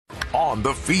on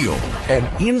the field, and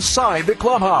inside the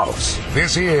clubhouse.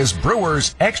 This is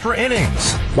Brewers Extra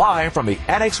Innings, live from the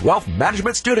Annex Wealth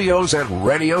Management Studios at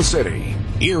Radio City.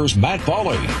 Here's Matt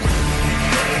Pauley.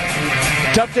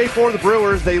 Tough day for the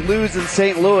Brewers. They lose in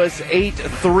St. Louis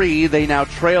 8-3. They now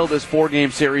trail this 4-game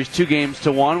series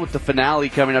 2-1 with the finale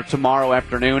coming up tomorrow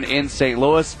afternoon in St.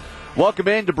 Louis. Welcome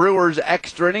in to Brewers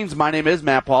Extra Innings. My name is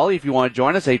Matt Pauley. If you want to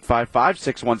join us,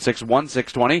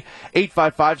 855-616-1620,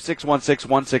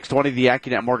 855-616-1620, the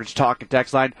AccuNet Mortgage Talk and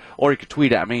Text line, or you can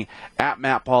tweet at me, at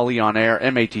Matt Pauley on air,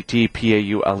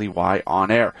 MattPauley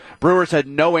on air. Brewers had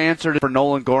no answer for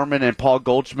Nolan Gorman and Paul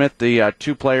Goldschmidt, the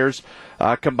two players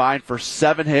combined for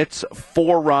 7 hits,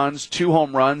 4 runs, 2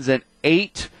 home runs, and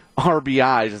 8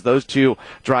 RBIs, as those two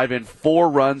drive in 4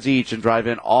 runs each and drive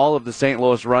in all of the St.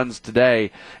 Louis runs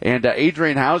today. And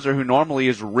Adrian Hauser, who normally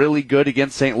is really good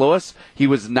against St. Louis, he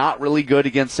was not really good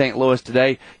against St. Louis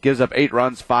today. Gives up 8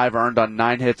 runs, 5 earned on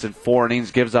 9 hits in 4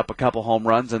 innings, gives up a couple home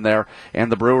runs in there,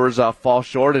 and the Brewers fall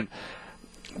short. And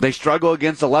they struggle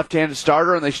against a left-handed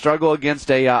starter, and they struggle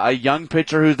against a young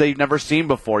pitcher who they've never seen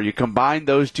before. You combine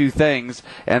those two things,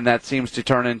 and that seems to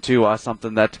turn into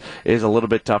something that is a little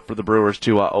bit tough for the Brewers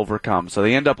to overcome. So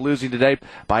they end up losing today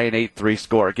by an 8-3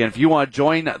 score. Again, if you want to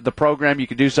join the program, you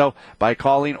can do so by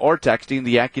calling or texting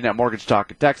the AccuNet Mortgage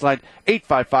Talk and Text line,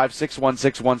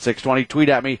 855-616-1620. Tweet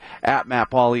at me, at Matt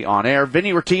Pauley on air.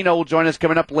 Vinny Rottino will join us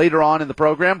coming up later on in the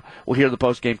program. We'll hear the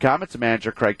post-game comments of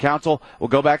manager Craig Counsell. We'll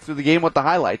go back through the game with the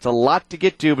highlights. A lot to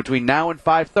get to between now and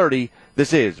 5:30.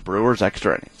 This is Brewers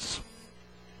Extra Innings.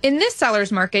 In this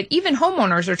seller's market, even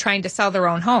homeowners are trying to sell their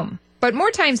own home. But more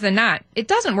times than not, it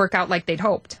doesn't work out like they'd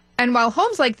hoped. And while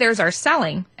homes like theirs are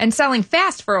selling, and selling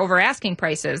fast for over asking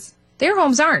prices, their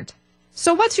homes aren't.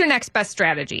 So what's your next best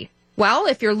strategy? Well,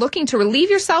 if you're looking to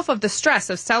relieve yourself of the stress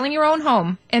of selling your own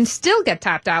home and still get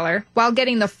top dollar while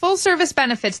getting the full service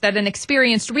benefits that an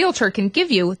experienced realtor can give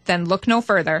you, then look no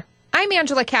further. I'm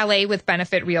Angela Calais with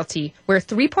Benefit Realty, where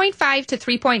 3.5 to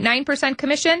 3.9%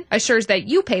 commission assures that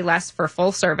you pay less for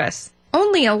full service.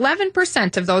 Only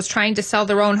 11% of those trying to sell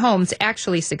their own homes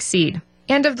actually succeed.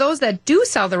 And of those that do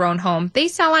sell their own home, they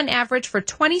sell on average for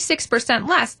 26%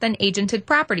 less than agented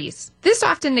properties. This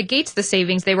often negates the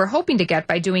savings they were hoping to get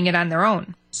by doing it on their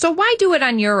own. So why do it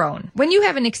on your own when you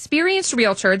have an experienced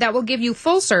realtor that will give you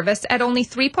full service at only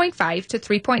 3.5 to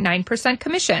 3.9%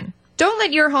 commission? Don't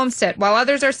let your home sit while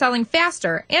others are selling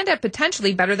faster and at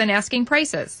potentially better than asking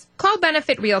prices. Call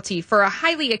Benefit Realty for a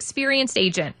highly experienced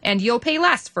agent, and you'll pay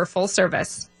less for full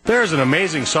service. There's an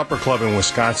amazing supper club in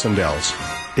Wisconsin Dells,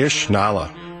 Ish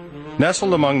Nala,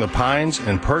 nestled among the pines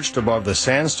and perched above the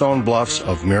sandstone bluffs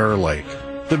of Mirror Lake.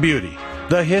 The beauty,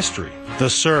 the history,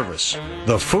 the service,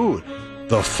 the food,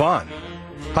 the fun.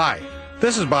 Hi,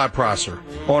 this is Bob Prosser,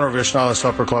 owner of Ish Nala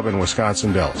Supper Club in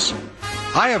Wisconsin Dells.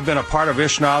 I have been a part of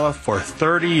Ish Nala for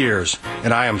 30 years,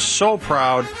 and I am so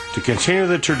proud to continue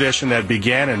the tradition that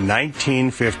began in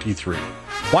 1953.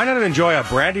 Why not enjoy a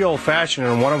brandy old-fashioned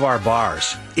in one of our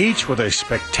bars, each with a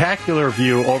spectacular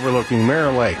view overlooking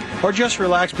Mirror Lake, or just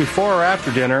relax before or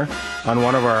after dinner on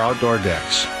one of our outdoor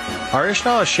decks. Our Ish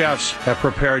Nala chefs have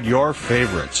prepared your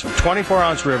favorites: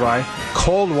 24-ounce ribeye,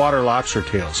 cold water lobster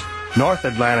tails, North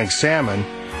Atlantic salmon,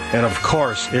 and of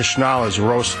course, Ish Nala's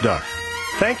roast duck.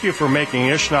 Thank you for making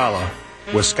Ish Nala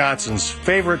Wisconsin's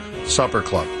favorite supper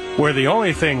club, where the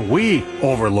only thing we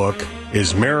overlook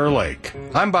is Mirror Lake.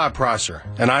 I'm Bob Prosser,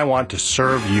 and I want to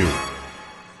serve you.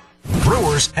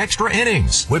 Brewers Extra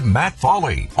Innings with Matt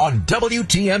Pauley on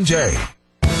WTMJ.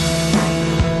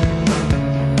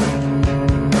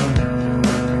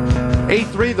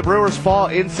 8-3, the Brewers fall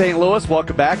in St. Louis.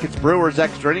 Welcome back. It's Brewers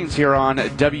Extra Innings here on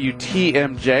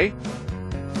WTMJ.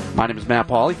 My name is Matt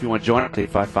Pauley. If you want to join us,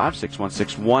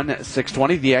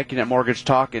 855-616-1620, the AccuNet Mortgage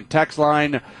Talk and Text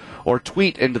line, or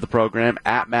tweet into the program,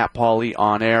 at Matt Pauley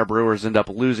on air. Brewers end up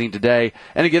losing today.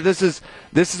 And again, this is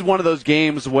one of those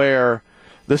games where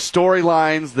the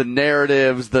storylines, the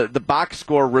narratives, the box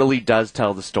score really does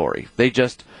tell the story. They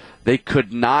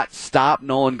could not stop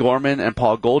Nolan Gorman and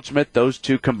Paul Goldschmidt. Those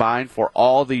two combined for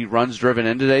all the runs driven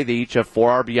in today. They each have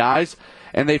 4 RBIs.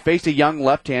 And they faced a young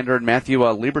left-hander in Matthew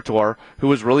Liberatore, who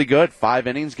was really good. 5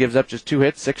 innings, gives up just 2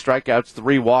 hits, 6 strikeouts,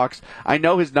 3 walks. I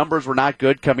know his numbers were not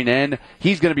good coming in.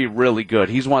 He's going to be really good.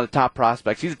 He's one of the top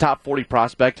prospects. He's a top 40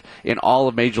 prospect in all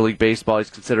of Major League Baseball. He's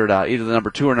considered either the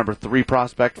number 2 or number 3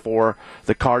 prospect for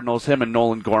the Cardinals. Him and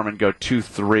Nolan Gorman go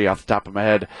 2-3 off the top of my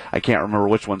head. I can't remember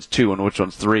which one's 2 and which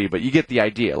one's 3, but you get the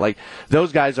idea. Like,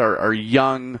 those guys are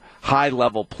young,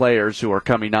 high-level players who are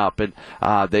coming up, and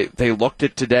they looked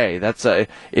at today. That's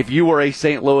if you were a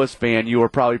St. Louis fan, you were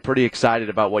probably pretty excited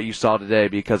about what you saw today,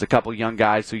 because a couple young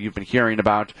guys who you've been hearing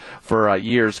about for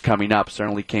years coming up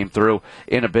certainly came through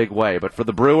in a big way. But for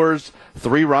the Brewers,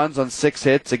 3 runs on 6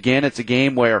 hits. Again, it's a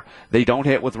game where they don't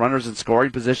hit with runners in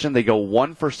scoring position. They go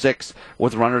 1 for 6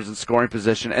 with runners in scoring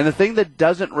position. And the thing that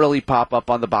doesn't really pop up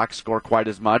on the box score quite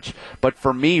as much, but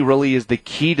for me really is the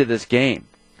key to this game.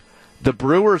 The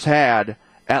Brewers had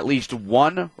at least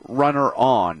 1 runner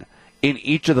on in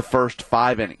each of the first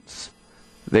 5 innings.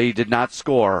 They did not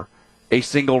score a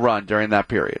single run during that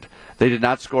period. They did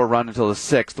not score a run until the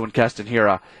 6th when Keston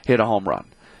Hiura hit a home run.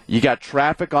 You got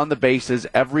traffic on the bases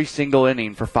every single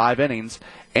inning for 5 innings,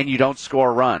 and you don't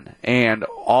score a run. And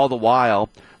all the while,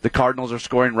 the Cardinals are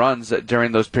scoring runs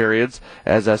during those periods,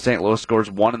 as St. Louis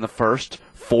scores 1 in the first,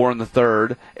 4 in the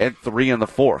third, and 3 in the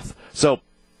fourth. So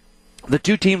the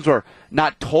two teams were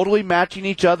not totally matching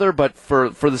each other, but for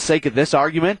the sake of this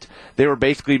argument, they were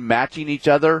basically matching each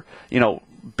other,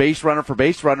 base runner for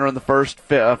base runner in the first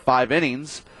 5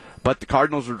 innings, but the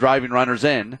Cardinals were driving runners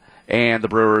in, and the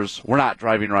Brewers were not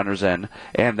driving runners in,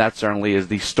 and that certainly is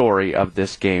the story of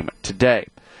this game today.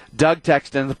 Doug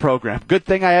texted in the program, good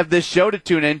thing I have this show to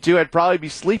tune into. I'd probably be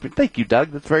sleeping. Thank you,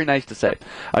 Doug. That's very nice to say.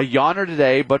 A yawner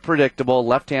today, but predictable.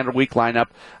 Left-hander weak lineup.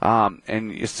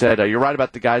 And you said, you're right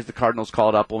about the guys the Cardinals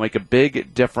called up will make a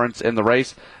big difference in the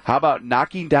race. How about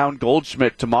knocking down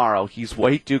Goldschmidt tomorrow? He's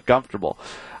way too comfortable.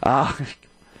 I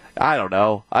don't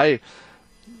know.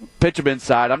 Pitch him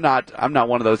inside. I'm not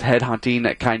one of those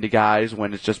headhunting kind of guys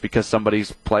when it's just because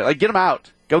somebody's playing. Like, get him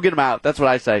out. Go get him out. That's what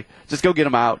I say. Just go get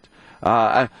him out.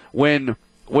 When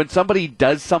somebody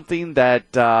does something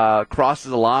that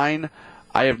crosses a line,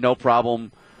 I have no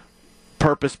problem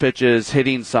purpose pitches,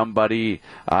 hitting somebody,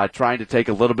 trying to take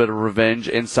a little bit of revenge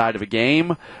inside of a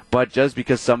game. But just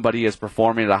because somebody is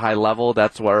performing at a high level,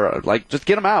 that's where, just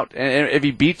get him out. And if he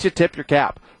beats you, tip your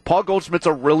cap. Paul Goldschmidt's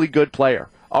a really good player.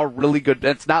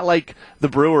 It's not like the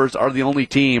Brewers are the only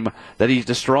team that he's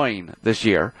destroying this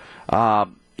year.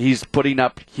 He's putting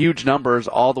up huge numbers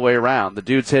all the way around. The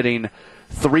dude's hitting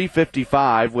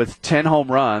 .355 with 10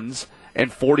 home runs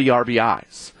and 40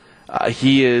 RBIs.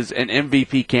 He is an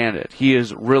MVP candidate. He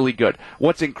is really good.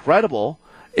 What's incredible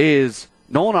is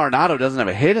Nolan Arenado doesn't have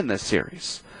a hit in this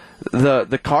series.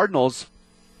 The Cardinals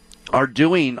are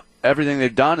doing everything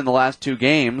they've done in the last 2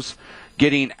 games,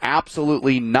 getting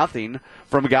absolutely nothing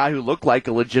from a guy who looked like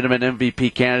a legitimate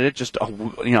MVP candidate just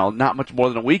not much more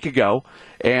than a week ago.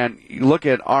 And you look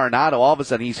at Arenado, all of a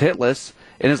sudden he's hitless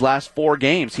in his last 4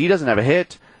 games. He doesn't have a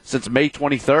hit since May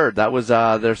 23rd. That was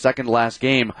their second to last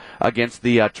game against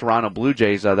the Toronto Blue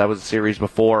Jays. That was a series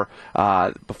before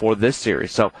this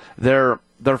series. So they're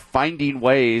finding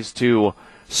ways to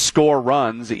score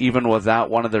runs even without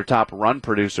one of their top run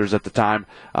producers at the time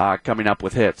coming up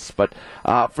with hits. But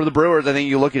for the Brewers, I think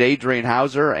you look at Adrian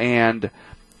Hauser, and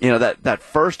that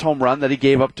first home run that he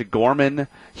gave up to Gorman,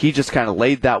 he just kind of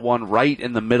laid that one right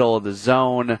in the middle of the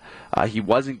zone. He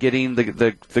wasn't getting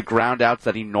the ground outs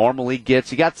that he normally gets.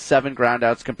 He got 7 ground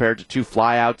outs compared to 2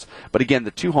 flyouts. But again,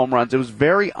 the 2 home runs, it was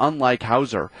very unlike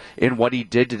Hauser in what he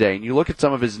did today. And you look at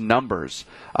some of his numbers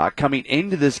coming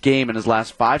into this game in his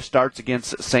last 5 starts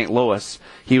against St. Louis.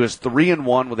 He was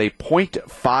 3-1 with a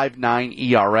 .59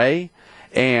 ERA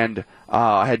and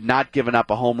had not given up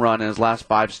a home run in his last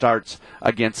 5 starts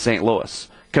against St. Louis.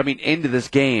 Coming into this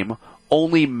game,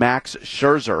 only Max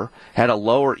Scherzer had a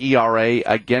lower ERA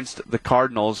against the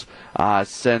Cardinals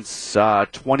since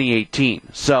 2018.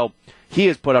 So he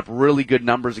has put up really good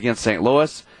numbers against St.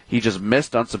 Louis. He just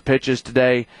missed on some pitches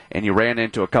today, and he ran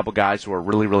into a couple guys who are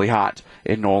really, really hot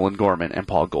in Nolan Gorman and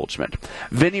Paul Goldschmidt.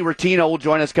 Vinny Rottino will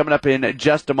join us coming up in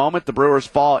just a moment. The Brewers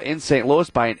fall in St. Louis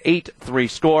by an 8-3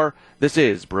 score. This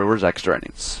is Brewers Extra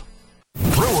Innings.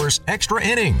 Brewers Extra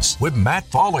Innings with Matt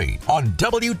Pauley on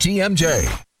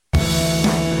WTMJ.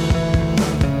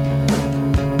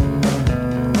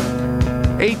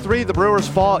 8-3, the Brewers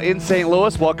fall in St.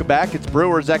 Louis. Welcome back. It's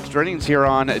Brewers Extra Innings here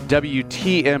on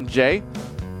WTMJ.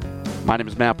 My name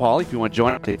is Matt Pauley. If you want to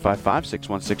join us,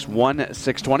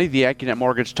 855-616-1620, the AccuNet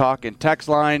Mortgage Talk and Text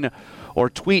line, or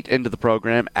tweet into the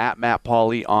program at Matt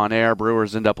Pauley on air.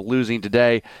 Brewers end up losing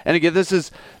today. And again, this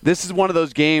is one of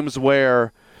those games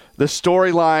where the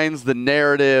storylines, the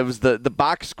narratives, the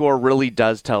box score really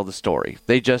does tell the story.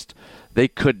 They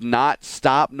could not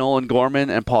stop Nolan Gorman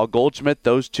and Paul Goldschmidt.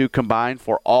 Those two combined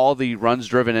for all the runs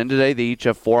driven in today. They each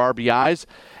have 4 RBIs.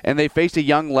 And they faced a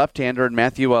young left-hander in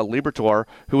Matthew Liberatore,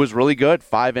 who was really good.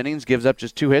 5 innings, gives up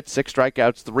just 2 hits, 6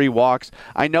 strikeouts, 3 walks.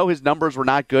 I know his numbers were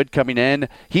not good coming in.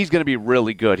 He's going to be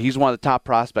really good. He's one of the top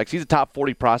prospects. He's a top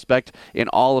 40 prospect in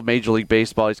all of Major League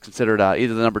Baseball. He's considered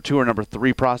either the number 2 or number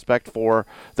 3 prospect for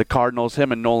the Cardinals.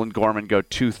 Him and Nolan Gorman go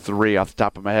 2-3 off the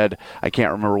top of my head. I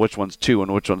can't remember which one's 2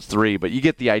 and which one's 3, but you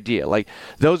get the idea. Like,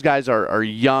 those guys are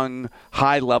young,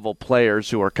 high-level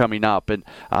players who are coming up, and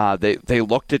they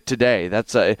looked at today.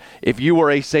 That's if you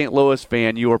were a St. Louis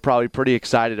fan, you were probably pretty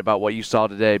excited about what you saw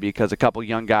today, because a couple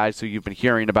young guys who you've been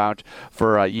hearing about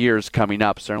for years coming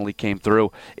up certainly came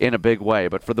through in a big way.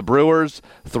 But for the Brewers,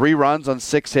 3 runs on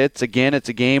 6 hits. Again, it's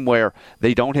a game where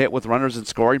they don't hit with runners in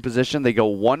scoring position. They go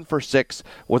 1 for 6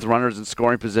 with runners in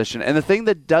scoring position. And the thing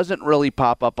that doesn't really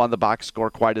pop up on the box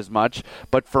score quite as much,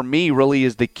 but for me really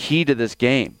is the key to this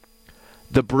game.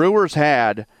 The Brewers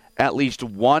had at least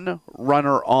 1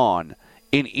 runner on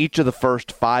in each of the first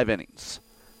 5 innings.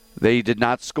 They did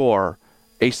not score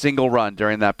a single run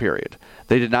during that period.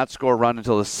 They did not score a run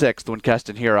until the 6th when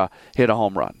Keston Hiura hit a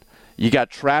home run. You got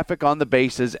traffic on the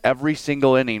bases every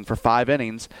single inning for 5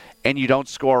 innings, and you don't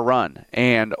score a run.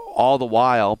 And all the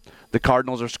while, the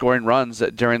Cardinals are scoring runs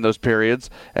during those periods,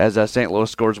 as St.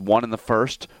 Louis scores 1 in the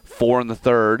first, 4 in the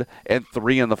third, and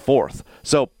 3 in the fourth.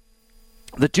 So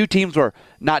the two teams were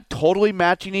not totally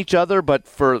matching each other, but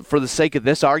for the sake of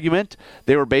this argument,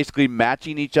 they were basically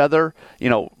matching each other,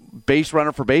 base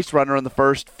runner for base runner in the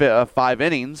first 5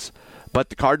 innings, but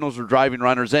the Cardinals were driving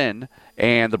runners in,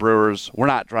 and the Brewers were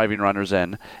not driving runners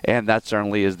in, and that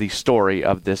certainly is the story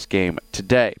of this game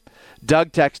today.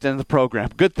 Doug texted in the program.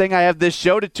 Good thing I have this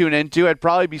show to tune into. I'd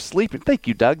probably be sleeping. Thank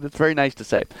you, Doug. That's very nice to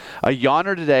say. A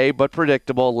yawner today, but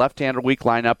predictable. Left-hander weak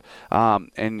lineup.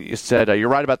 And you said, you're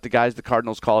right about the guys the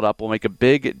Cardinals called up will make a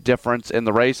big difference in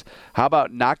the race. How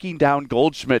about knocking down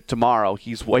Goldschmidt tomorrow?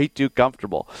 He's way too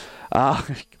comfortable. I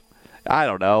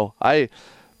don't know.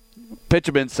 Pitch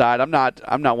him inside. I'm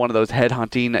not one of those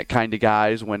headhunting kind of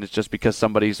guys when it's just because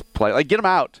somebody's playing. Like, get him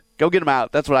out. Go get him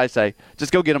out. That's what I say.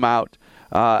 Just go get him out.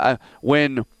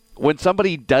 When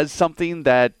somebody does something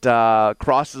that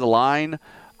crosses a line,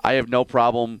 I have no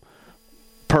problem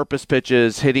purpose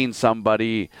pitches, hitting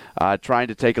somebody, trying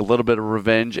to take a little bit of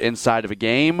revenge inside of a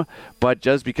game. But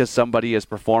just because somebody is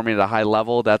performing at a high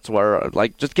level, that's where,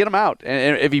 just get him out.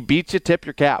 And if he beats you, tip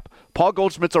your cap. Paul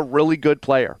Goldschmidt's a really good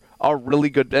player.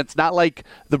 It's not like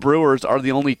the Brewers are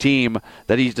the only team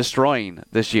that he's destroying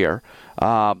this year.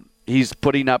 He's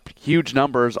putting up huge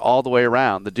numbers all the way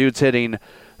around. The dude's hitting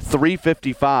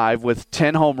 .355 with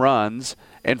 10 home runs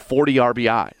and 40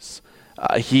 RBIs.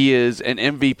 He is an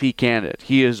MVP candidate.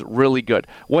 He is really good.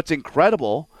 What's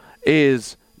incredible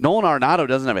is Nolan Arenado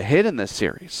doesn't have a hit in this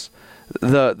series.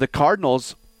 The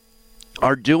Cardinals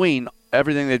are doing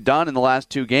everything they've done in the last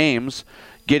 2 games,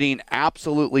 getting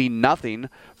absolutely nothing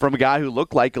from a guy who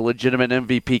looked like a legitimate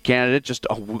MVP candidate just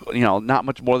not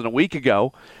much more than a week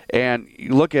ago. And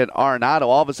you look at Arenado,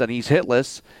 all of a sudden he's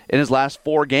hitless in his last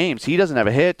 4 games. He doesn't have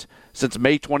a hit since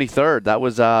May 23rd. That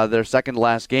was their second to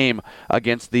last game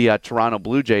against the Toronto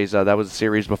Blue Jays. That was a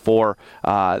series before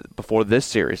this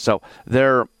series. So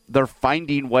they're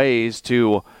finding ways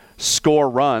to score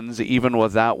runs even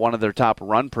without one of their top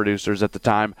run producers at the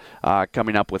time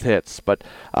coming up with hits. But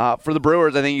for the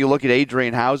Brewers, I think you look at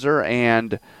Adrian Hauser,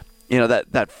 and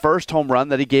that first home run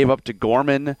that he gave up to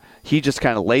Gorman, he just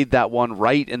kind of laid that one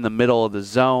right in the middle of the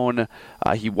zone.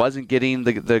 He wasn't getting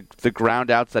the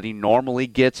ground outs that he normally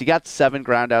gets. He got 7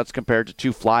 ground outs compared to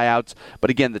 2 flyouts. But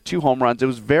again, the 2 home runs, it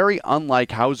was very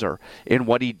unlike Hauser in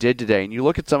what he did today. And you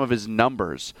look at some of his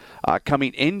numbers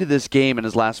coming into this game in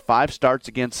his last 5 starts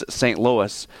against St.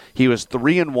 Louis. He was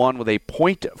 3-1 with a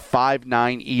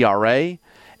 .59 ERA.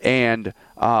 And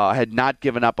had not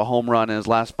given up a home run in his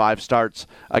last 5 starts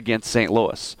against St.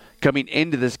 Louis. Coming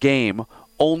into this game,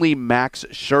 only Max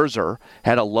Scherzer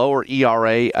had a lower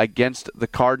ERA against the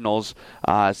Cardinals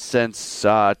since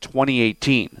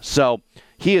 2018. So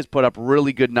he has put up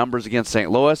really good numbers against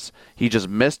St. Louis. He just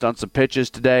missed on some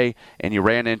pitches today, and he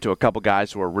ran into a couple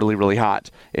guys who are really, really hot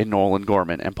in Nolan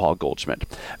Gorman and Paul Goldschmidt.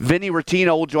 Vinny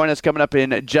Rottino will join us coming up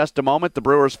in just a moment. The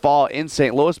Brewers fall in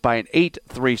St. Louis by an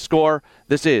 8-3 score.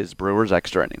 This is Brewers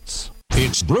Extra Innings.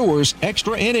 It's Brewers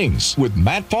Extra Innings with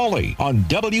Matt Pauley on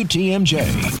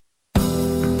WTMJ.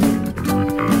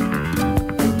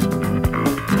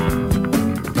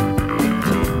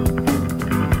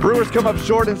 Brewers come up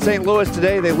short in St. Louis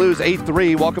today. They lose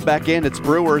 8-3. Welcome back in. It's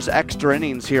Brewers Extra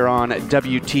Innings here on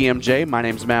WTMJ. My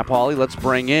name's Matt Pauley. Let's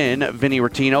bring in Vinny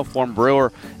Rottino, former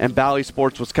Brewer and Bally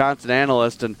Sports Wisconsin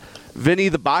analyst. And Vinny,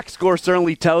 the box score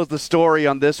certainly tells the story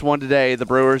on this one today. The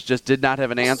Brewers just did not have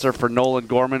an answer for Nolan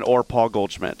Gorman or Paul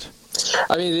Goldschmidt.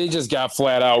 I mean, they just got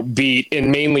flat out beat,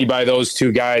 and mainly by those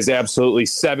two guys. Absolutely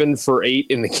 7 for 8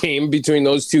 in the game between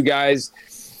those two guys.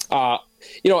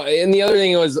 And the other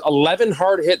thing was 11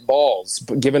 hard hit balls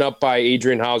given up by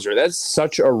Adrian Hauser. That's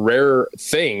such a rare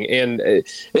thing. And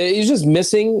he's just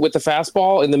missing with the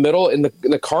fastball in the middle. And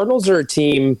the Cardinals are a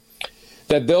team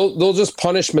that they'll just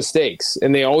punish mistakes,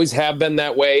 and they always have been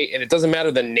that way. And it doesn't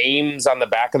matter the names on the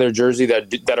back of their jersey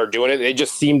that are doing it. They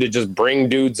just seem to just bring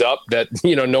dudes up that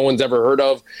no one's ever heard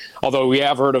of. Although we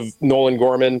have heard of Nolan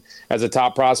Gorman as a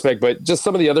top prospect, but just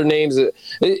some of the other names,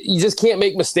 you just can't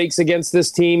make mistakes against this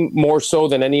team more so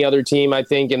than any other team. I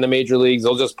think in the major leagues,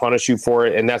 they'll just punish you for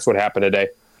it, and that's what happened today.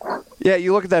 Yeah,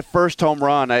 you look at that first home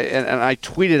run, I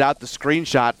tweeted out the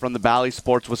screenshot from the Bally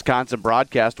Sports Wisconsin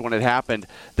broadcast when it happened.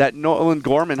 That Nolan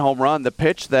Gorman home run, the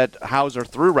pitch that Hauser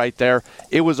threw right there,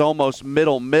 it was almost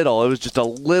middle. It was just a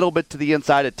little bit to the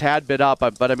inside, a tad bit up,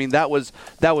 but I mean that was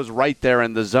right there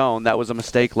in the zone. That was a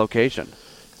mistake location.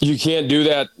 You can't do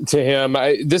that to him.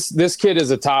 This kid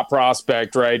is a top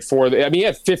prospect, right? He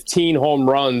had 15 home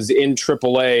runs in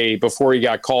AAA before he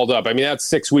got called up. I mean, that's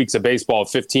 6 weeks of baseball,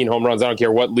 15 home runs. I don't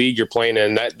care what league you're playing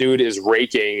in. That dude is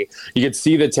raking. You can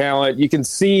see the talent. You can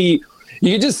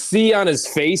just see on his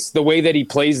face the way that he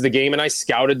plays the game. And I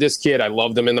scouted this kid. I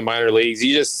loved him in the minor leagues.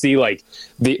 You just see like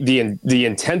the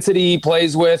intensity he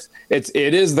plays with. It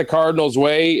is the Cardinals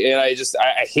way. And I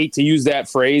hate to use that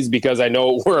phrase because I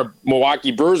know we're a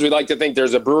Milwaukee Brewers. We like to think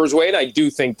there's a Brewers way, and I do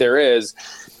think there is.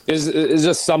 Is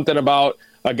just something about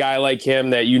a guy like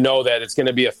him that that it's going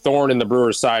to be a thorn in the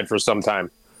Brewers' side for some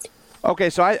time.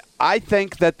 Okay, so I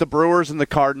think that the Brewers and the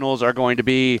Cardinals are going to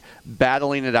be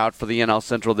battling it out for the NL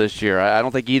Central this year. I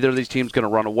don't think either of these teams going to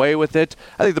run away with it.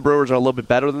 I think the Brewers are a little bit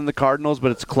better than the Cardinals,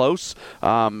 but it's close.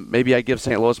 Maybe I give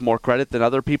St. Louis more credit than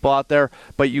other people out there.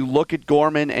 But you look at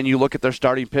Gorman and you look at their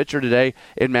starting pitcher today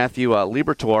in Matthew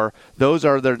Liberatore. Those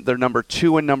are their number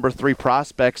 2 and number 3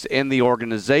 prospects in the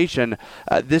organization.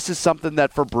 This is something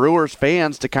that for Brewers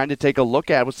fans to kind of take a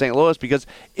look at with St. Louis, because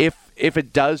if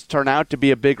it does turn out to be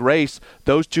a big race,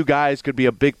 those two guys could be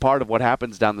a big part of what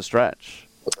happens down the stretch.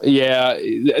 Yeah,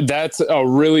 that's a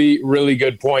really, really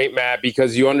good point, Matt,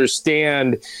 because you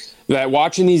understand that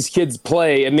watching these kids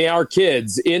play, and they are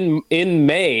kids, in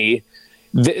May,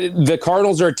 the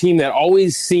Cardinals are a team that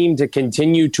always seem to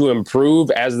continue to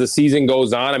improve as the season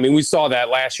goes on. I mean, we saw that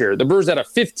last year. The Brewers had a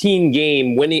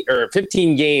 15-game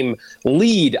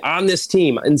lead on this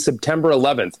team in September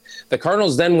 11th. The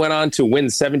Cardinals then went on to win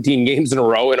 17 games in a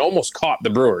row and almost caught the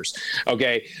Brewers.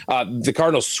 Okay, the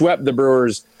Cardinals swept the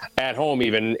Brewers at home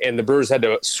even, and the Brewers had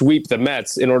to sweep the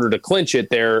Mets in order to clinch it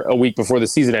there a week before the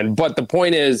season ended. But the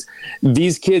point is,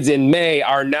 these kids in May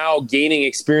are now gaining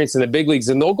experience in the big leagues,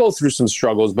 and they'll go through some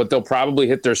struggles, but they'll probably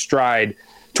hit their stride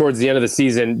towards the end of the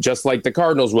season, just like the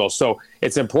Cardinals will. So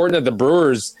it's important that the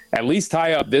Brewers at least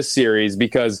tie up this series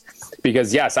because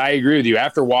yes, I agree with you.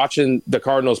 After watching the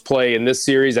Cardinals play in this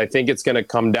series, I think it's going to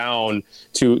come down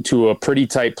to a pretty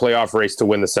tight playoff race to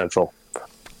win the Central.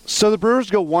 So the Brewers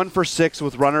go 1 for 6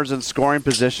 with runners in scoring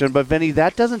position, but Vinny,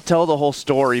 that doesn't tell the whole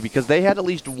story because they had at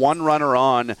least one runner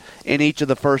on in each of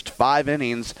the first 5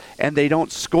 innings, and they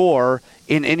don't score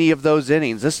in any of those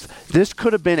innings. This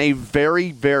could have been a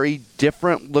very, very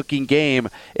different looking game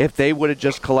if they would have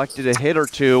just collected a hit or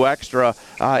two extra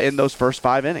in those first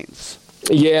 5 innings.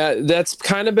 Yeah, that's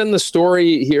kind of been the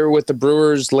story here with the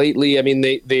Brewers lately. I mean,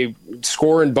 they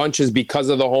score in bunches because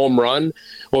of the home run.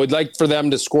 Well, we'd like for them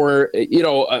to score,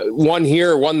 one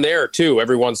here, one there too,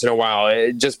 every once in a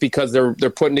while, just because they're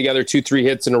putting together 2-3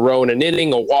 hits in a row in an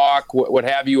inning, a walk, what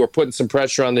have you, or putting some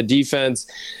pressure on the defense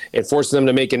and forcing them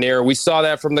to make an error. We saw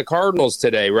that from the Cardinals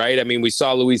today, right? I mean, we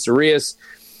saw Luis Urias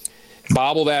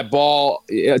bobble that ball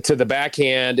to the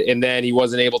backhand, and then he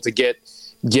wasn't able to get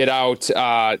out,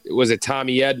 was it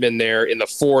Tommy Edman there in the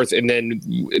 4th, and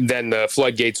then the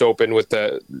floodgates open with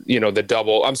the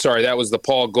double. I'm sorry, that was the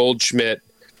Paul Goldschmidt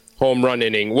home run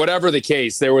inning. Whatever the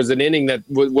case, there was an inning that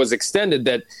was extended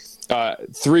that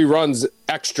 3 runs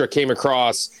extra came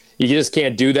across. You just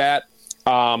can't do that.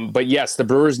 But yes, the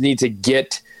Brewers need to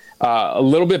get a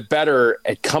little bit better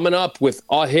at coming up with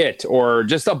a hit or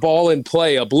just a ball in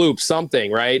play, a bloop,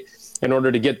 something, right? In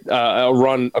order to get a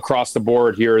run across the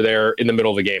board here or there in the middle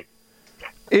of the game.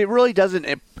 It really doesn't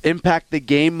impact the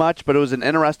game much, but it was an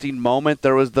interesting moment.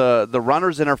 There was the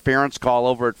runner's interference call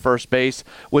over at first base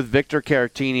with Victor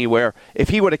Caratini, where if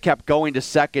he would have kept going to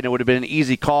second, it would have been an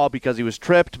easy call because he was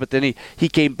tripped, but then he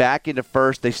came back into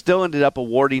first. They still ended up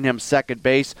awarding him second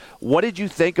base. What did you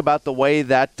think about the way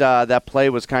that that play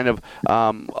was kind of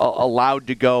allowed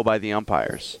to go by the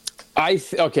umpires?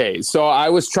 Okay, so I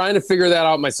was trying to figure that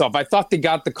out myself. I thought they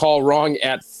got the call wrong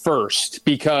at first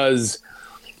because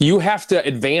you have to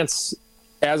advance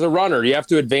as a runner. You have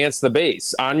to advance the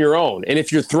base on your own. And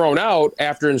if you're thrown out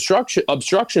after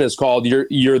obstruction is called,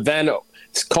 you're then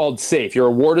called safe. You're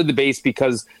awarded the base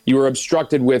because you were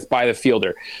obstructed with by the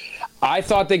fielder. I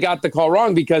thought they got the call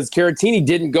wrong because Caratini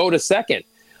didn't go to second.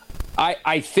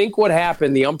 I think what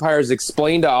happened, the umpires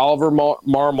explained to Oliver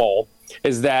Marmol,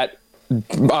 is that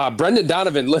Brendan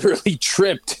Donovan literally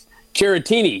tripped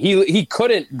Caratini. He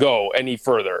couldn't go any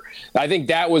further. I think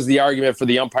that was the argument for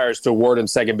the umpires to award him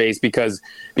second base because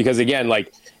again,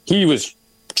 like, he was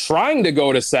trying to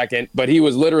go to second, but he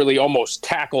was literally almost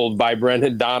tackled by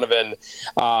Brendan Donovan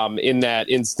in that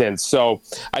instance. So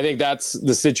I think that's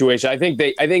the situation. I think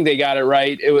they got it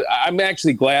right. I'm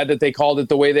actually glad that they called it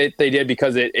the way that they did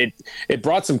because it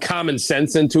brought some common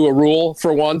sense into a rule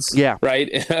for once. Yeah.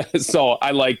 Right. So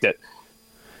I liked it.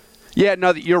 Yeah,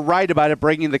 no, you're right about it,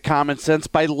 bringing the common sense.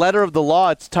 By letter of the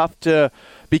law, it's tough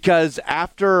because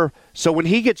so when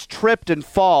he gets tripped and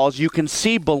falls, you can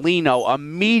see Bellino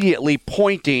immediately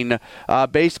pointing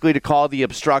basically to call the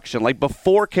obstruction. Like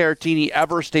before Caratini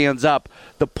ever stands up,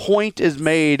 the point is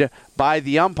made by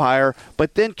the umpire,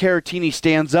 but then Caratini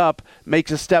stands up,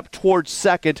 makes a step towards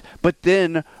second, but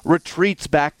then retreats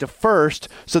back to first.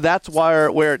 So that's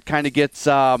where it kind of gets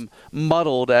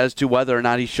muddled as to whether or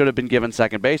not he should have been given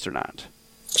second base or not.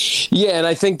 Yeah, and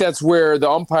I think that's where the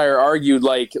umpire argued,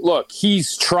 like, look,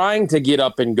 he's trying to get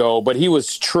up and go, but he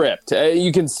was tripped.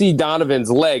 You can see Donovan's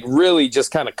leg really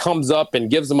just kind of comes up and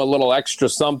gives him a little extra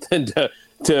something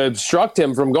to obstruct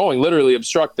him from going, literally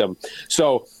obstruct him.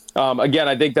 So, again,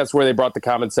 I think that's where they brought the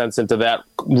common sense into that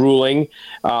ruling,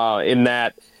 in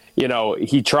that,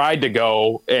 he tried to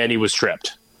go and he was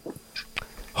tripped.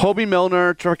 Hobie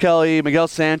Milner, Trevor Kelly, Miguel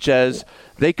Sanchez,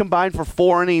 they combined for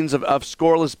 4 innings of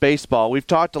scoreless baseball. We've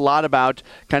talked a lot about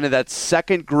kind of that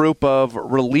second group of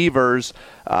relievers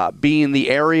being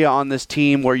the area on this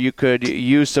team where you could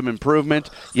use some improvement.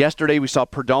 Yesterday we saw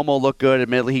Perdomo look good.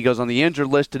 Admittedly, he goes on the injured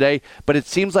list today. But it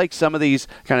seems like some of these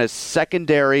kind of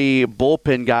secondary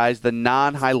bullpen guys, the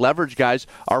non-high leverage guys,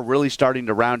 are really starting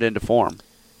to round into form.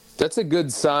 That's a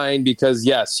good sign because,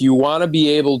 yes, you want to be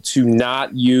able to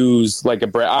not use like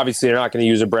obviously you're not going to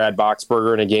use a Brad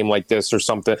Boxberger in a game like this or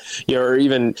something, or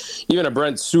even a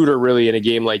Brent Suter really in a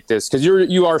game like this, because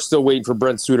you are still waiting for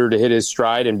Brent Suter to hit his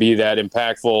stride and be that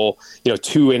impactful,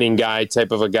 2-inning guy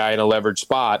type of a guy in a leverage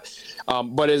spot.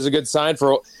 But it's a good sign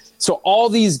so all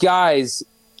these guys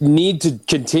need to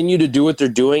continue to do what they're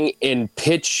doing and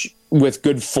pitch with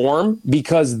good form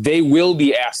because they will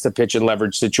be asked to pitch in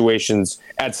leverage situations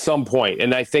at some point.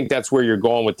 And I think that's where you're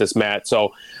going with this, Matt.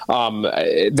 So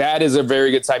that is a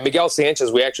very good sign. Miguel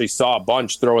Sanchez, we actually saw a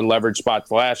bunch throw in leverage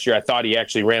spots last year. I thought he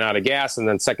actually ran out of gas, and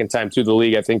then second time through the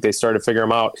league, I think they started to figure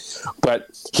him out. But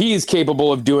he is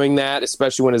capable of doing that,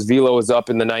 especially when his velo is up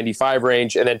in the 95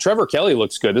 range. And then Trevor Kelly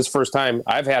looks good. This is the first time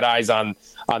I've had eyes on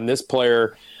this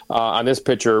player, on this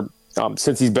pitcher,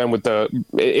 since he's been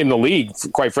in the league,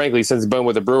 quite frankly, since he's been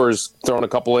with the Brewers, throwing a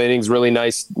couple of innings, really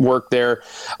nice work there.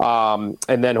 And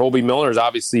then Hobie Milner is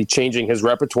obviously changing his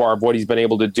repertoire of what he's been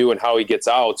able to do and how he gets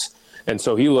outs. And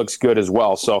so he looks good as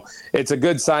well. So it's a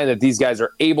good sign that these guys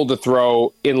are able to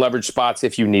throw in leverage spots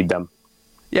if you need them.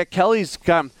 Yeah, Kelly's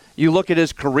you look at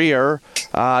his career,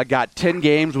 got 10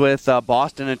 games with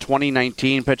Boston in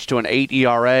 2019, pitched to an 8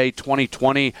 ERA.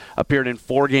 2020 appeared in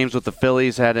 4 games with the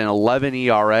Phillies, had an 11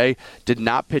 ERA. Did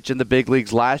not pitch in the big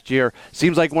leagues last year.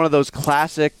 Seems like one of those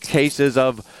classic cases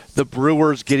of the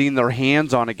Brewers getting their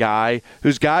hands on a guy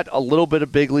who's got a little bit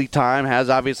of big league time, has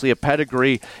obviously a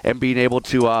pedigree, and being able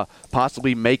to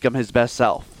possibly make him his best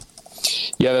self.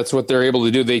 Yeah, that's what they're able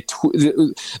to do.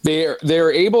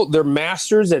 They're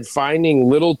masters at finding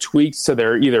little tweaks to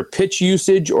their either pitch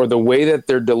usage or the way that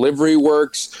their delivery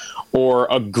works or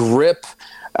a grip.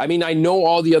 I mean, I know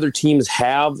all the other teams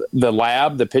have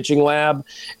the pitching lab,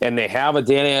 and they have a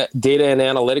data and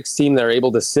analytics team that are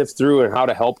able to sift through and how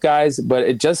to help guys, but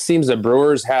it just seems that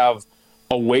Brewers have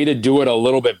a way to do it a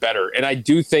little bit better. And I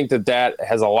do think that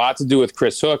has a lot to do with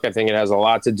Chris Hook. I think it has a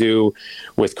lot to do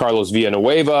with Carlos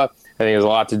Villanueva. think it has a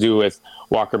lot to do with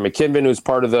Walker McKinven, who's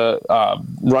part of the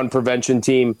run prevention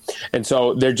team. And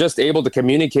so they're just able to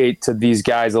communicate to these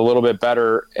guys a little bit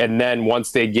better. And then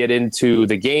once they get into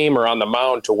the game or on the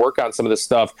mound to work on some of this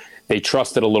stuff, they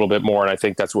trust it a little bit more. And I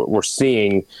think that's what we're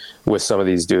seeing with some of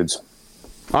these dudes.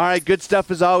 All right, good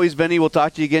stuff as always, Vinny. We'll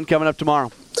talk to you again coming up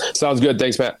tomorrow. Sounds good.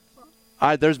 Thanks, Matt. All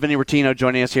right, there's Vinny Rottino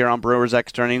joining us here on Brewers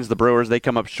Extra Innings. The Brewers, they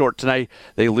come up short tonight.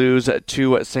 They lose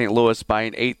to St. Louis by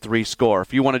an 8-3 score.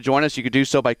 If you want to join us, you can do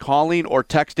so by calling or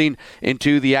texting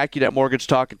into the AccuNet Mortgage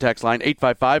Talk and Text line,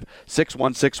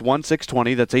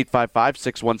 855-616-1620. That's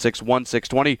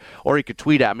 855-616-1620. Or you can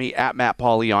tweet at me, at Matt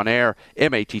Pauley on air,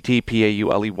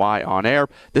 MattPauley on air.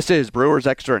 This is Brewers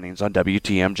Extra Innings on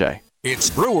WTMJ. It's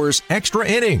Brewers Extra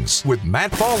Innings with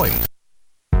Matt Pauley.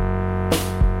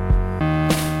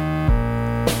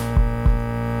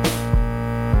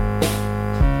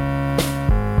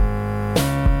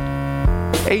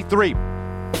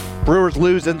 8-3. Brewers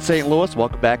lose in St. Louis.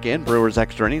 Welcome back in. Brewers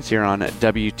Extra Innings here on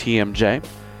WTMJ.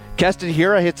 Keston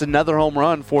Hiura hits another home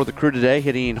run for the Crew today,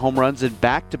 hitting home runs in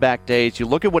back-to-back days. You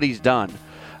look at what he's done.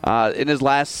 In his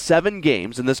last 7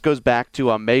 games, and this goes back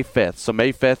to May 5th. So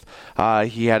May 5th,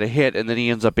 he had a hit, and then he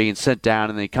ends up being sent down,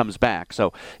 and then he comes back.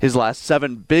 So his last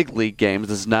 7 big league games,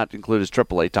 this does not include his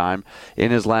AAA time, in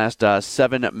his last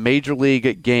 7 major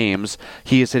league games,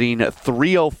 he is hitting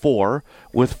 .304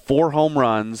 with 4 home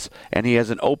runs, and he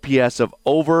has an OPS of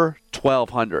over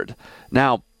 1,200.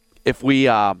 Now, if we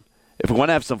want to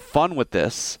have some fun with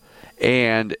this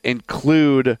and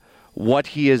include what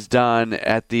he has done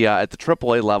at the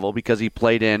AAA level, because he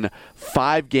played in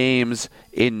 5 games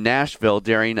in Nashville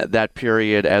during that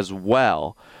period as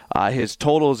well. His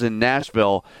totals in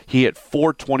Nashville, he hit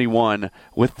 .421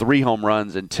 with 3 home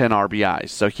runs and 10 RBIs.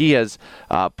 So he has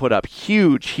put up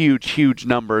huge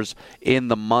numbers in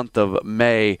the month of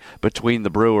May between the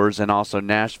Brewers and also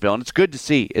Nashville. And it's good to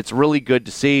see. It's really good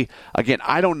to see. Again,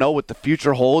 I don't know what the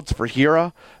future holds for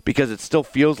Hiura, because it still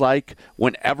feels like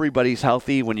when everybody's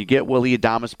healthy, when you get Willy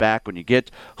Adames back, when you get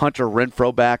Hunter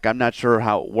Renfroe back, I'm not sure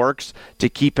how it works to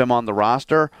keep him on the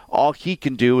roster. All he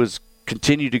can do is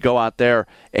continue to go out there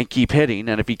and keep hitting,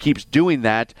 and if he keeps doing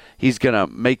that, he's going to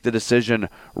make the decision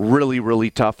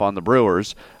really tough on the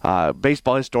Brewers.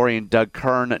 Baseball historian Doug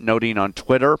Kern noting on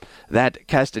Twitter that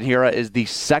Keston Hiura is the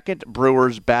second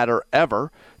Brewers batter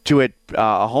ever to hit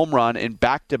a home run in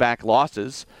back-to-back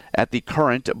losses at the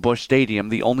current Busch Stadium.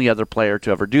 The only other player to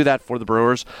ever do that for the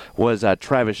Brewers was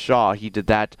Travis Shaw. He did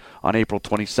that on April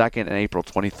 22nd and April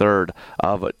 23rd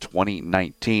of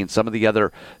 2019. Some of the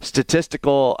other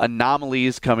statistical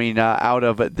anomalies coming out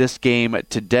of this game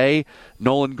today: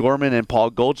 Nolan Gorman and Paul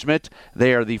Goldschmidt,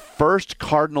 they are the first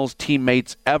Cardinals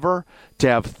teammates ever to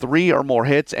have 3 or more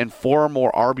hits and 4 or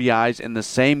more RBIs in the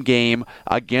same game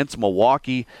against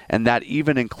Milwaukee, and that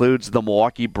even includes the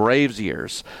Milwaukee Braves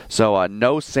years. So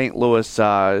no St. Louis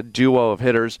duo of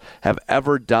hitters have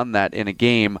ever done that in a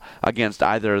game against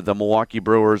either the Milwaukee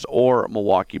Brewers or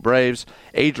Milwaukee Braves.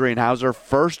 Adrian Hauser,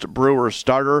 first Brewers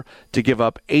starter to give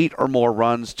up 8 or more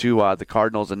runs to the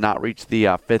Cardinals and not reach the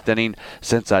 5th inning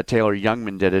since Taylor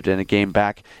Youngman did it in a game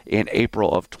back in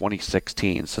April of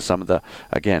 2016. So some of the,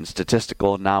 again,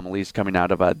 statistical anomalies coming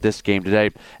out of this game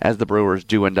today, as the Brewers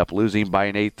do end up losing by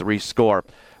an 8-3 score.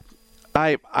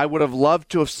 I would have loved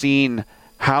to have seen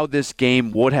how this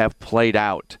game would have played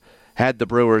out had the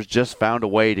Brewers just found a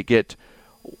way to get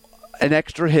an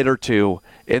extra hit or two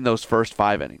in those first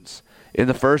 5 innings. In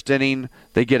the first inning,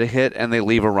 they get a hit and they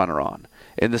leave a runner on.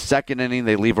 In the second inning,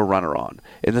 they leave a runner on.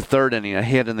 In the third inning, a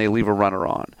hit and they leave a runner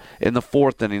on. In the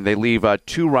fourth inning, they leave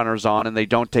 2 runners on and they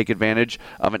don't take advantage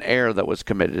of an error that was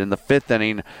committed. In the 5th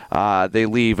inning, they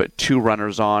leave 2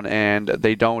 runners on and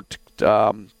they don't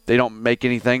make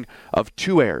anything of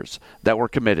 2 errors that were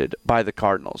committed by the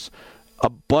Cardinals. A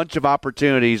bunch of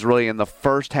opportunities really in the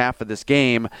first half of this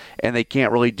game, and they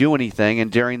can't really do anything.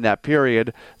 And during that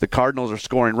period, the Cardinals are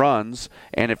scoring runs,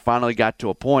 and it finally got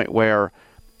to a point where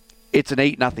it's an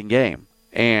 8-0 game.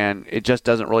 And it just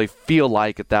doesn't really feel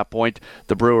like at that point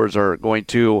the Brewers are going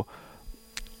to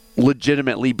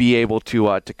legitimately be able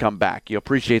to come back. You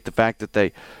appreciate the fact that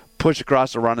they push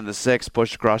across a run in the 6th,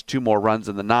 push across 2 more runs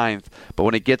in the 9th. But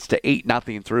when it gets to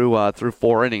 8-0 through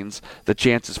 4 innings, the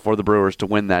chances for the Brewers to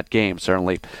win that game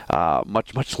certainly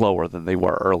much lower than they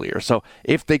were earlier. So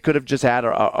if they could have just had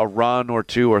a run or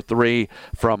 2 or 3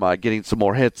 from getting some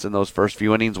more hits in those first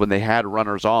few innings when they had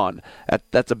runners on,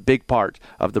 that's a big part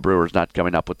of the Brewers not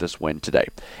coming up with this win today.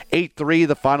 8-3,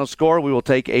 the final score. We will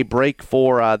take a break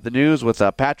for the news with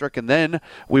Patrick, and then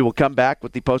we will come back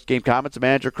with the post-game comments of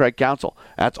manager Craig Counsell.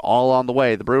 That's all on the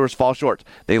way. The Brewers fall short.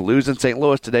 They lose in St.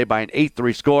 Louis today by an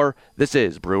 8-3 score. This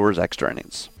is Brewers Extra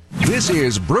Innings. This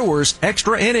is Brewers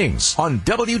Extra Innings on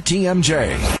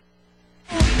WTMJ.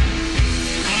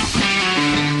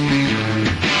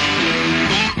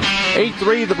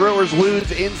 8-3, the Brewers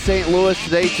lose in St. Louis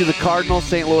today to the Cardinals.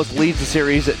 St. Louis leads the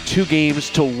series at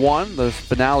 2-1. The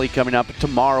finale coming up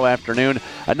tomorrow afternoon.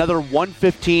 Another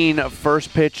 1:15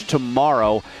 first pitch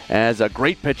tomorrow as a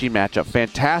great pitching matchup,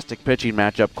 fantastic pitching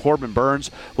matchup. Corbin Burns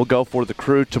will go for the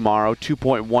Crew tomorrow,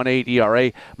 2.18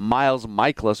 ERA. Miles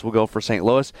Michaelis will go for St.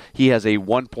 Louis. He has a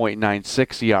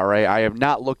 1.96 ERA. I have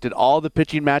not looked at all the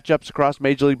pitching matchups across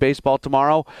Major League Baseball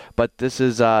tomorrow, but this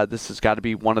has got to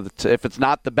be one of the if it's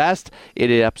not the best,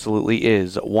 it absolutely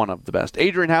is one of the best.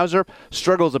 Adrian Hauser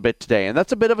struggles a bit today, and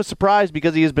that's a bit of a surprise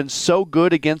because he has been so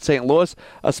good against St. Louis,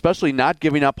 especially not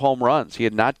giving up home runs. He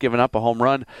had not given up a home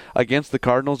run against the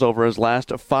Cardinals over his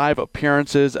last 5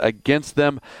 appearances against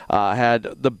them. Had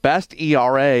the best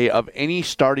ERA of any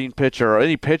starting pitcher or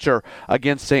any pitcher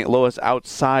against St. Louis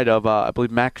outside of, I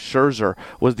believe, Max Scherzer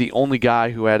was the only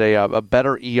guy who had a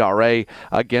better ERA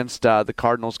against the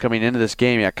Cardinals coming into this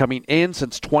game. Yeah, coming in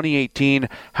since 2018,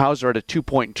 Hauser at a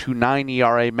 2.29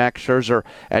 ERA, Max Scherzer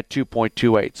at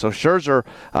 2.28. So Scherzer,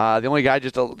 the only guy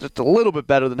just a little bit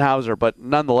better than Hauser, but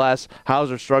nonetheless,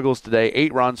 Hauser struggles today.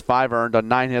 8 runs, 5 earned on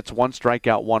 9 hits, 1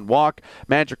 strikeout, 1 walk.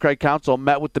 Manager Craig Counsell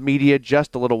met with the media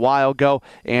just a little while ago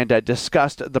and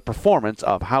discussed the performance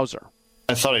of Hauser.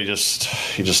 I thought he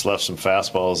just left some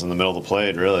fastballs in the middle of the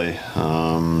plate, really.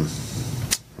 I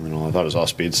thought his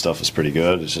off-speed stuff was pretty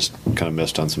good. It's just kind of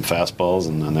missed on some fastballs,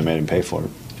 and they made him pay for it.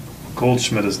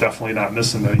 Goldschmidt is definitely not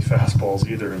missing many fastballs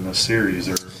either in this series,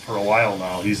 or for a while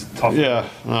now. He's tough. Yeah,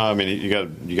 you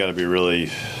got to be really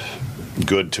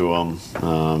good to him,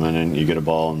 and then you get a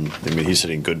ball, and he's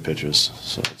hitting good pitches,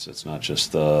 so it's not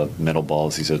just the middle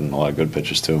balls. He's hitting a lot of good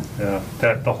pitches too. Yeah,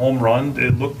 the home run,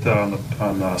 it looked on the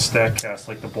StatCast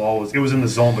like the ball was in the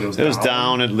zone, but it was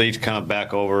down. It leaked kind of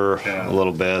back over a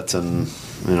little bit, and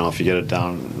if you get it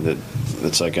down,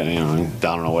 it's like down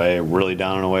and away. Really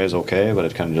down and away is okay, but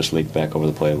it kind of just leaked back over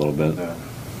the plate a little bit. Yeah.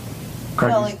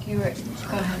 Felt like you were.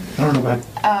 Go ahead. I don't know. Go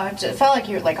ahead. It felt like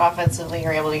you were offensively, you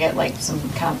were able to get some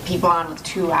kind of people on with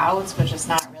 2 outs, but just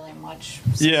not really much.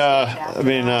 Yeah,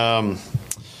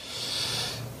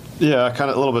 kind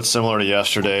of a little bit similar to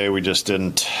yesterday. We just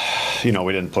didn't, we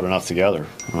didn't put enough together.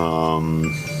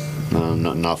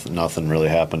 Nothing really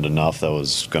happened enough that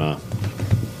was gonna,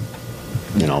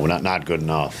 not good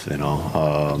enough.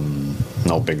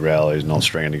 No big rallies, no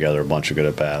stringing together a bunch of good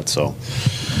at bats. So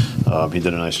he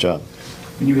did a nice job.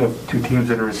 When you have 2 teams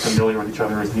that are as familiar with each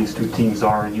other as these 2 teams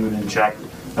are, and you inject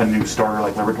a new starter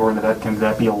like Liberatore into that, can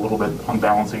that be a little bit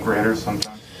unbalancing for hitters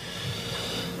sometimes?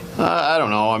 I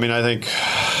don't know. I think,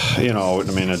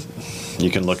 you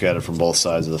can look at it from both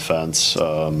sides of the fence.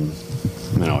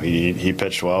 He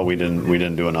pitched well. We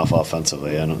didn't do enough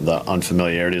offensively, and the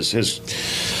unfamiliarity is his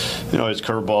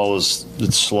curveball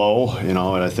it's slow, and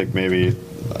I think maybe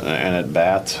an at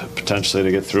bat potentially to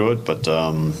get through it, but.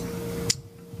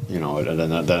 And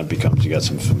then it becomes you got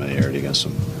some familiarity against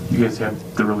them. You guys had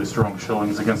the really strong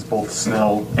showings against both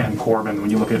Snell and Corbin. When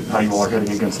you look at how you all are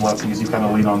hitting against lefties, you kind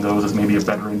of lean on those as maybe a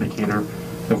better indicator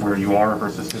of where you are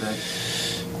versus today.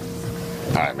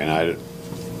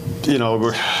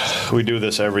 We do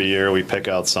this every year. We pick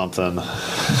out something.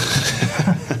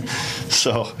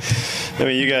 So,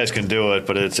 you guys can do it,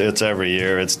 but it's every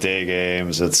year. It's day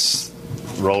games. It's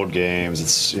road games.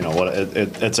 It's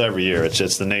it's every year.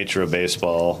 It's the nature of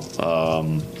baseball.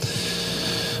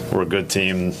 We're a good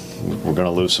team. We're going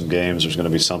to lose some games. There's going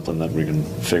to be something that we can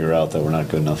figure out that we're not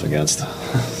good enough against.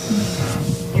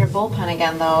 Your bullpen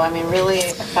again, though. Really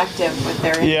effective with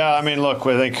their. Yeah, look,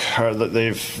 I think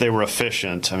they were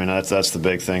efficient. That's the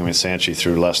big thing. Sanchi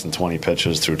threw less than 20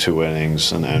 pitches through 2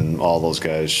 innings, and all those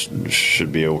guys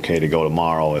should be okay to go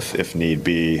tomorrow if need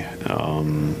be.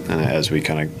 And as we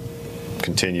kind of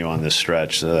continue on this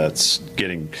stretch, that's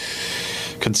getting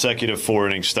consecutive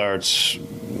 4-inning starts,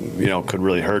 could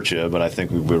really hurt you, but I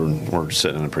think we're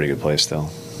sitting in a pretty good place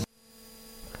still.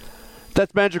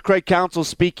 That's Manager Craig Counsell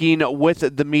speaking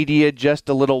with the media just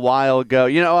a little while ago.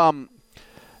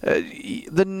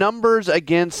 The numbers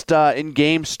against in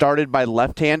games started by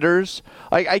left-handers,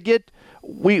 I get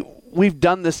we've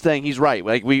done this thing. He's right.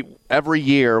 Every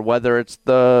year, whether it's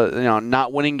the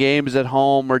not winning games at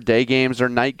home or day games or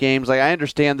night games, I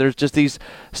understand there's just these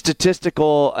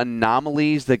statistical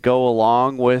anomalies that go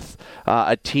along with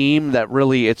a team that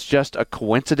really it's just a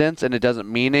coincidence and it doesn't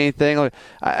mean anything.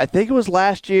 I think it was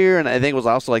last year, and I think it was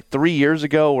also 3 years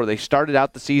ago, where they started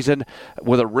out the season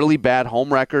with a really bad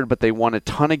home record, but they won a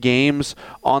ton of games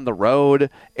on the road,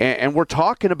 and we're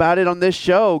talking about it on this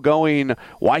show, going,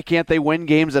 why can't they win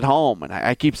games at home? And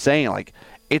I keep saying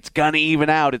it's going to even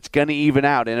out. It's going to even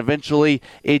out. And eventually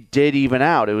it did even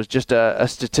out. It was just a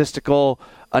statistical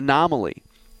anomaly.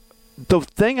 The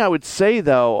thing I would say,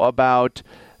 though, about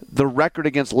the record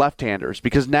against left-handers,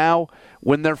 because now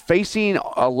when they're facing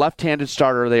a left-handed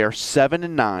starter, they are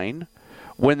 7-9.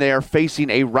 When they are facing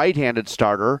a right-handed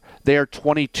starter, they are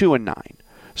 22-9.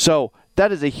 So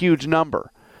that is a huge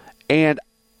number. And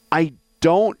I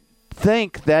don't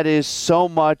think that is so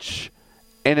much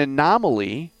an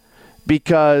anomaly,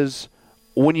 because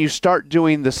when you start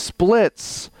doing the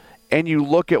splits and you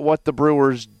look at what the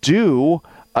Brewers do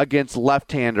against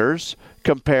left-handers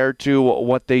compared to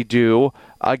what they do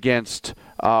against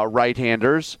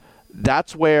right-handers,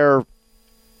 that's where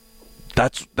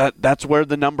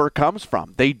the number comes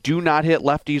from. They do not hit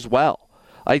lefties well.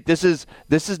 Like this is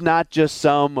not just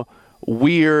some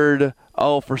weird,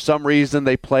 for some reason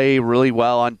they play really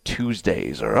well on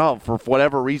Tuesdays, or for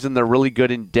whatever reason they're really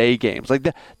good in day games. Like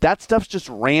that stuff's just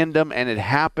random, and it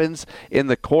happens in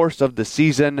the course of the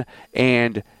season,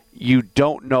 and you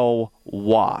don't know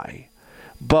why.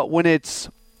 But when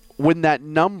that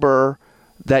number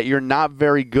that you're not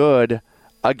very good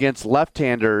against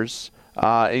left-handers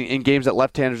in games that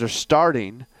left-handers are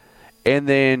starting, and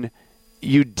then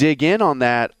you dig in on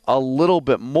that a little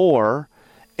bit more,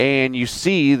 and you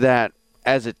see that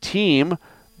as a team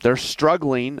they're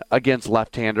struggling against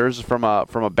left-handers from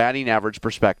a batting average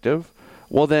perspective,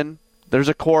 well then there's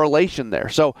a correlation there.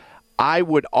 So I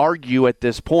would argue at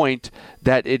this point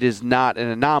that it is not an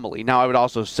anomaly. Now I would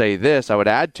also say this, I would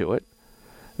add to it,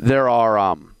 there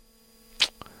are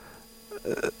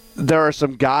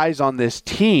some guys on this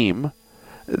team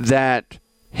that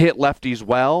hit lefties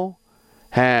well,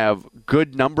 have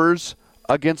good numbers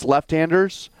against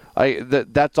left-handers.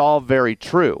 That's all very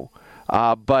true.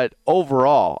 But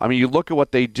overall, I mean, you look at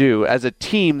what they do. As a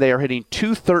team, they are hitting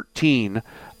 .213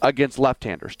 against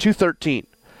left-handers. .213.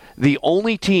 The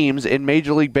only teams in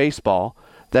Major League Baseball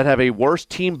that have a worse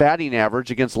team batting average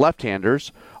against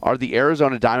left-handers are the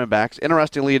Arizona Diamondbacks,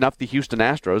 interestingly enough, the Houston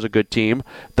Astros, a good team,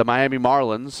 the Miami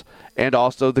Marlins, and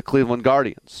also the Cleveland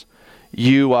Guardians.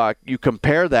 You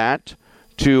compare that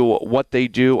to what they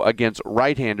do against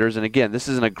right-handers, and again, this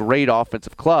isn't a great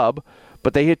offensive club,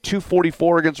 but they hit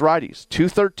 .244 against righties,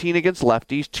 .213 against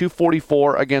lefties,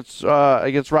 .244 against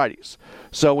righties.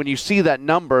 So when you see that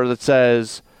number that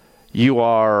says you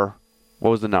are,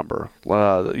 what was the number?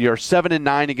 You're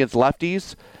 7-9 against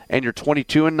lefties, and you're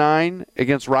 22-9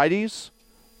 against righties.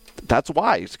 That's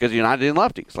wise, because you're not hitting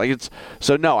lefties.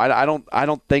 No, I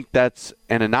don't think that's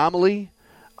an anomaly.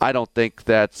 I don't think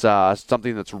that's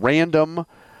something that's random.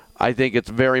 I think it's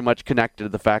very much connected to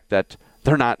the fact that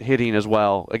they're not hitting as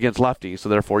well against lefties, so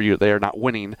therefore they are not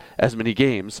winning as many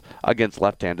games against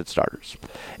left-handed starters.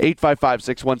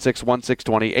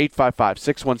 855-616-1620,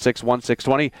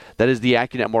 855-616-1620. That is the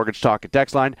AccuNet Mortgage Talk and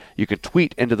Text line. You can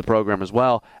tweet into the program as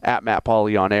well, at Matt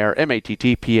Pauley on air,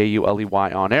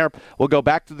 MattPauley on air. We'll go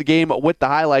back to the game with the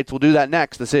highlights. We'll do that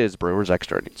next. This is Brewers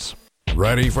Extra Innings.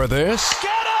 Ready for this?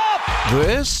 Get up!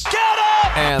 This? Get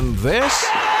up! And this?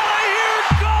 Get out of here!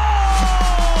 Go!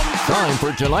 Time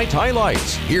for tonight's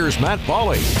highlights. Here's Matt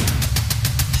Pauley.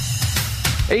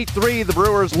 8-3, the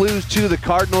Brewers lose to the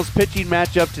Cardinals. Pitching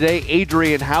matchup today,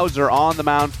 Adrian Hauser on the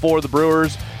mound for the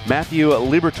Brewers. Matthew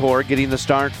Liberatore getting the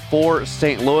start for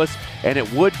St. Louis. And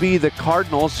it would be the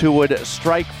Cardinals who would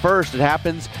strike first. It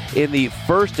happens in the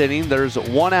first inning. There's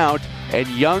one out, and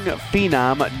young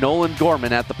phenom Nolan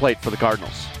Gorman at the plate for the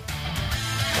Cardinals.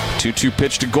 2-2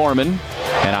 pitch to Gorman,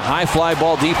 and a high fly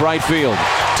ball deep right field.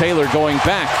 Taylor going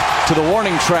back to the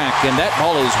warning track, and that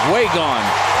ball is way gone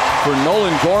for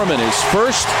Nolan Gorman, his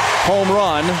first home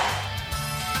run.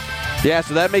 Yeah,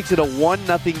 so that makes it a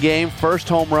 1-0 game, first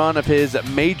home run of his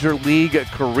major league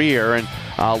career, and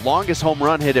longest home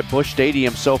run hit at Busch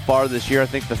Stadium so far this year. I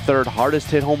think the third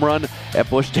hardest hit home run at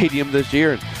Busch Stadium this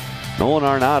year. Nolan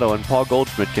Arenado and Paul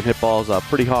Goldschmidt can hit balls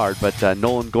pretty hard, but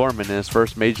Nolan Gorman in his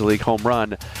first Major League home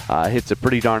run hits it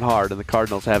pretty darn hard, and the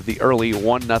Cardinals have the early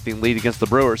 1-0 lead against the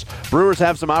Brewers. Brewers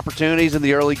have some opportunities in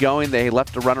the early going. They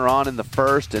left a runner on in the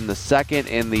first, in the second,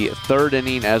 in the third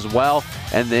inning as well,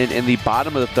 and then in the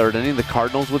bottom of the third inning, the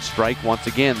Cardinals would strike once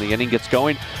again. The inning gets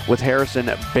going with Harrison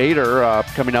Bader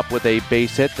coming up with a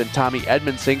base hit, then Tommy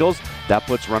Edman singles. That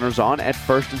puts runners on at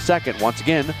first and second once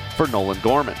again for Nolan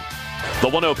Gorman. The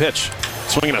 1-0 pitch,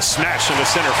 swinging a smash into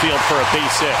center field for a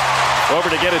base hit. Over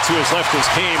to get it to his left is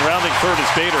Kane. Rounding third is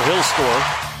Bader. He'll score.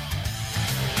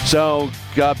 So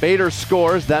Bader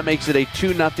scores. That makes it a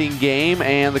 2-0 game,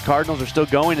 and the Cardinals are still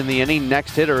going in the inning.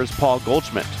 Next hitter is Paul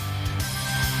Goldschmidt.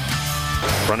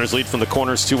 Runners lead from the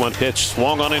corners, 2-1 pitch.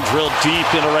 Swung on and drilled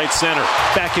deep into right center.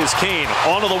 Back is Kane.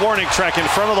 Onto the warning track in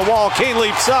front of the wall. Kane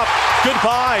leaps up.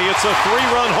 Goodbye. It's a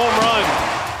 3-run home run.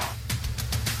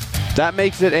 That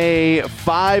makes it a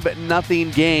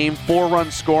 5-0 game,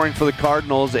 4-run scoring for the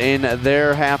Cardinals in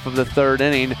their half of the third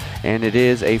inning, and it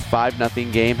is a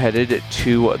 5-0 game headed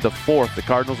to the fourth. The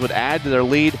Cardinals would add to their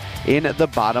lead in the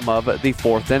bottom of the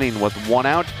fourth inning with 1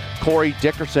 out. Corey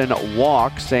Dickerson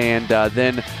walks, and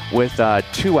then with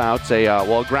 2 outs,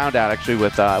 a ground out actually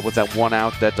with that 1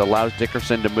 out that allows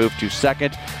Dickerson to move to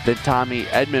second. Then Tommy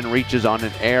Edman reaches on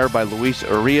an error by Luis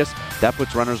Urias. That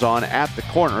puts runners on at the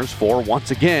corners for,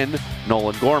 once again,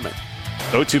 Nolan Gorman.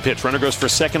 0-2 pitch. Runner goes for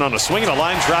second on a swing and a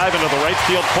line drive into the right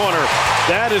field corner.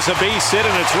 That is a base hit,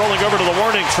 and it's rolling over to the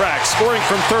warning track. Scoring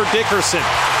from third, Dickerson.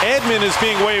 Edman is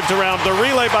being waved around. The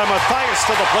relay by Mathias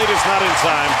to the plate is not in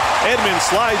time. Edman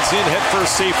slides in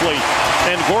headfirst safely,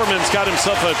 and Gorman's got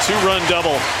himself a 2-run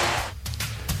double.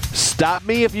 Stop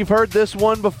me if you've heard this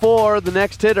one before. The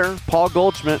next hitter, Paul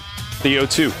Goldschmidt. The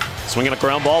 0-2. Swinging a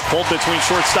ground ball, pulled between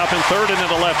shortstop and third and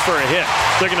into left for a hit.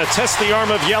 They're going to test the arm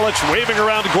of Yelich, waving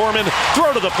around Gorman.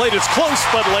 Throw to the plate, it's close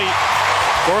but late.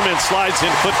 Gorman slides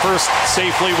in foot first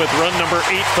safely with run number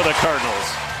 8 for the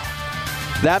Cardinals.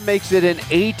 That makes it an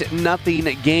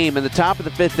 8-0 game. In the top of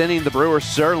the fifth inning, the Brewers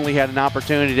certainly had an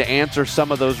opportunity to answer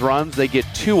some of those runs. They get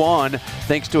 2 on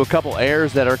thanks to a couple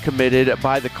errors that are committed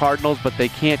by the Cardinals, but they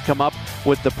can't come up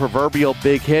with the proverbial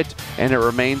big hit, and it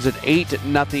remains an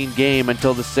 8-0 game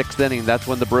until the sixth inning. That's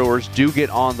when the Brewers do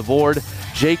get on the board.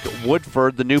 Jake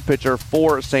Woodford, the new pitcher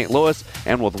for St. Louis,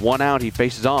 and with 1 out, he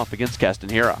faces off against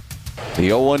Keston Hiura. The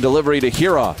 0-1 delivery to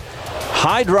Hiura.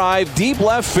 High drive, deep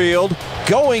left field.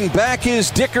 Going back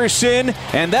is Dickerson,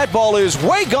 and that ball is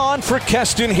way gone for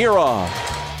Keston Hiura.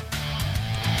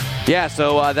 Yeah,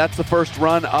 so that's the first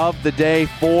run of the day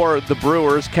for the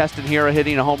Brewers. Keston Hiura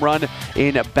hitting a home run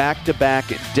in back-to-back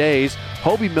days.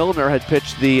 Hobie Milner had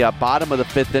pitched the bottom of the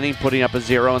fifth inning, putting up a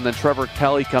 0, and then Trevor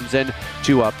Kelly comes in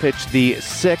to pitch the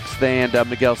sixth, and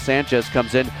Miguel Sanchez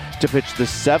comes in to pitch the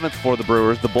seventh for the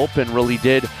Brewers. The bullpen really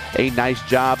did a nice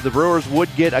job. The Brewers would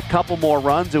get a couple more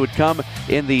runs. It would come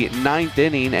in the ninth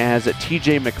inning as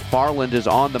TJ McFarland is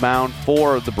on the mound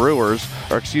for the Brewers,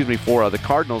 or excuse me, for the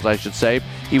Cardinals, I should say.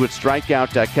 He would strike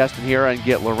out Keston Hiura and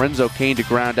get Lorenzo Cain to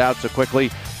ground out so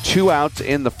quickly. 2 outs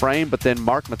in the frame, but then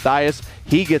Mark Mathias,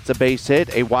 he gets a base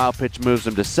hit. A wild pitch moves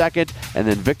him to second, and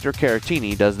then Victor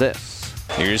Caratini does this.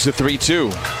 Here's the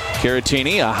 3-2.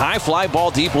 Caratini, a high fly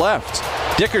ball deep left.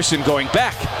 Dickerson going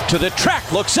back to the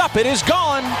track, looks up, it is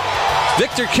gone.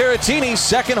 Victor Caratini's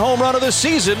second home run of the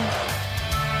season.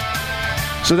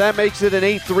 So that makes it an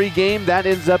 8-3 game. That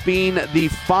ends up being the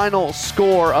final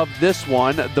score of this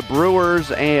one. The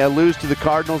Brewers lose to the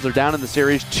Cardinals. They're down in the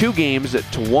series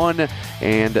 2-1,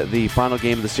 and the final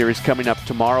game of the series coming up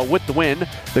tomorrow. With the win,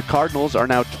 the Cardinals are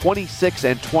now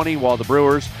 26-20, while the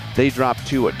Brewers, they drop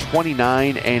to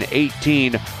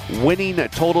 29-18. Winning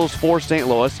totals for St.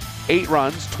 Louis: 8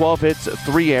 runs, 12 hits,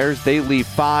 3 errors. They leave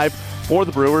 5. For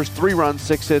the Brewers, 3 runs,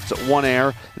 6 hits, 1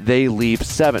 error. They leave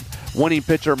 7. Winning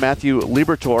pitcher Matthew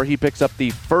Liberatore, he picks up the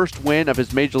first win of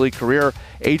his Major League career.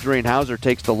 Adrian Hauser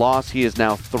takes the loss. He is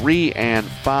now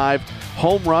 3-5.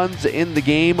 Home runs in the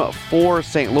game for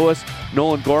St. Louis: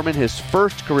 Nolan Gorman, his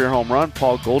first career home run.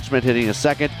 Paul Goldschmidt hitting a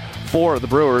second. For the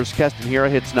Brewers, Keston Hiura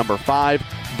hits number 5.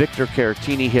 Victor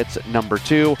Caratini hits number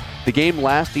 2. The game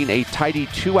lasting a tidy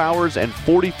 2 hours and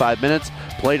 45 minutes,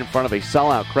 played in front of a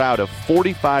sellout crowd of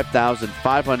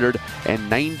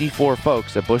 45,594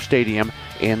 folks at Busch Stadium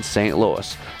in St.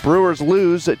 Louis. Brewers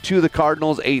lose to the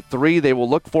Cardinals 8-3. They will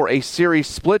look for a series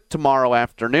split tomorrow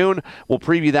afternoon. We'll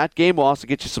preview that game. We'll also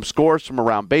get you some scores from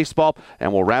around baseball,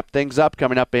 and we'll wrap things up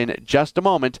coming up in just a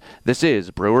moment. This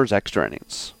is Brewers Extra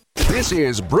Innings. This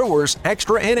is Brewers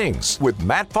Extra Innings with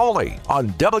Matt Pauley on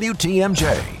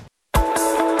WTMJ.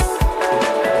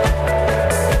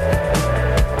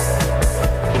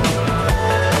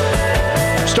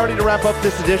 Starting to wrap up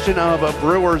this edition of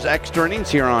Brewers Extra Innings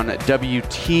here on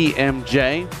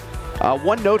WTMJ.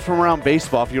 One note from around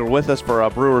baseball, if you were with us for a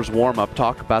Brewers warm-up,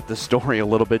 talk about this story a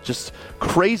little bit. Just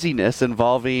craziness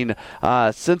involving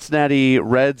Cincinnati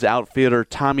Reds outfielder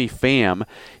Tommy Pham.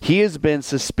 He has been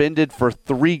suspended for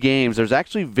 3 games. There's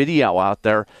actually video out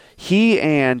there. He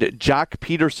and Jock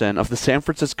Peterson of the San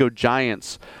Francisco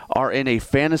Giants are in a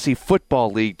fantasy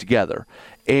football league together.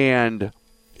 And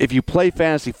if you play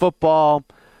fantasy football,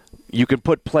 you can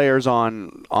put players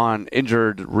on your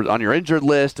injured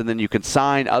list, and then you can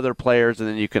sign other players, and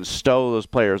then you can stow those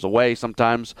players away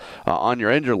sometimes on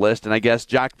your injured list. And I guess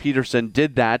Jock Peterson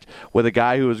did that with a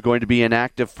guy who was going to be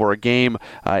inactive for a game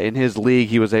in his league.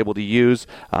 He was able to use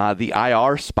the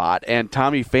IR spot. And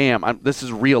Tommy Pham, this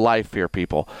is real life here,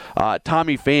 people.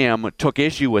 Tommy Pham took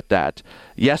issue with that.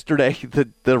 Yesterday,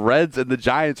 the Reds and the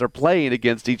Giants are playing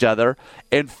against each other,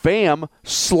 and Pham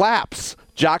slaps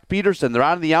Jock Peterson. They're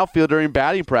out in the outfield during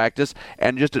batting practice,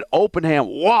 and just an open hand,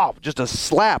 just a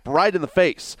slap right in the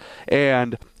face.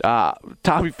 And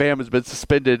Tommy Pham has been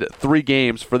suspended 3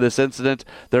 games for this incident.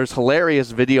 There's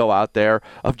hilarious video out there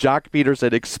of Jock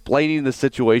Peterson explaining the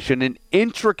situation in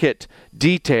intricate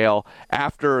detail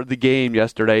after the game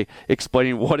yesterday,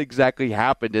 explaining what exactly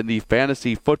happened in the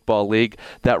fantasy football league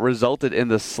that resulted in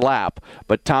the slap.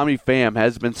 But Tommy Pham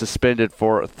has been suspended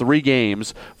for 3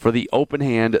 games for the open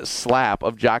hand slap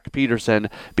of Jock Peterson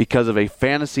because of a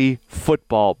fantasy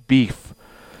football beef.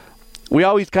 We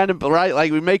always kind of, right,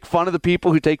 like we make fun of the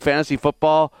people who take fantasy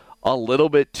football a little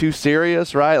bit too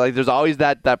serious, right? Like there's always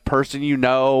that person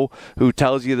who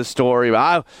tells you the story.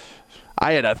 I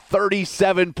had a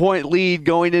 37-point lead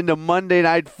going into Monday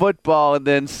Night Football, and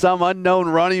then some unknown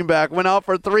running back went out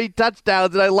for 3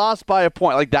 touchdowns, and I lost by a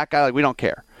point. Like that guy, we don't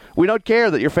care. We don't care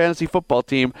that your fantasy football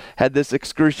team had this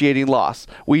excruciating loss.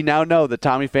 We now know that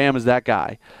Tommy Pham is that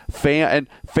guy. Pham,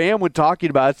 when talking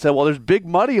about it, said, well, there's big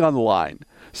money on the line.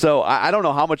 So I don't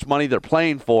know how much money they're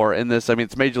playing for in this. I mean,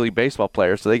 it's Major League Baseball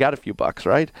players, so they got a few bucks,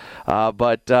 right?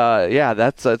 It's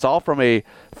all from a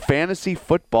fantasy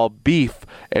football beef,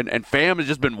 and Pham has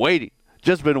just been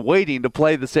waiting to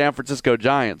play the San Francisco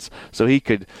Giants so he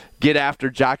could get after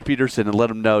Jock Peterson and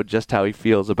let him know just how he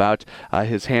feels about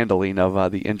his handling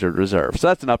of the injured reserve. So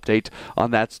that's an update on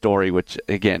that story, which,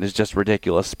 again, is just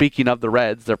ridiculous. Speaking of the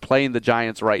Reds, they're playing the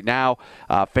Giants right now.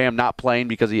 Pham not playing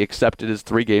because he accepted his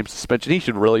 3-game suspension. He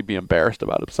should really be embarrassed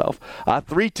about himself.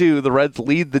 3-2, the Reds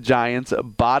lead the Giants,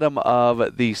 bottom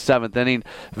of the 7th inning.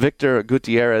 Victor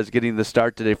Gutierrez getting the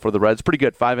start today for the Reds. Pretty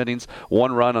good, 5 innings,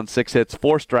 1 run on 6 hits,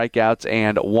 4 strikeouts,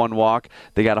 and 1 walk.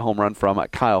 They got a home run from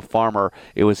Kyle Farmer.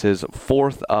 It was his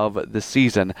 4th of the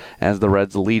season as the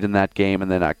Reds lead in that game.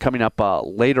 And then coming up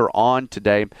later on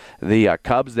today, the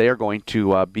Cubs, they are going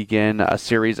to begin a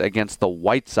series against the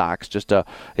White Sox.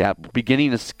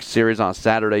 Beginning a series on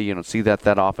Saturday. You don't see that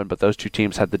often, but those 2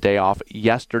 teams had the day off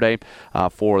yesterday.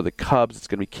 For the Cubs, it's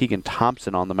going to be Keegan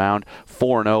Thompson on the mound,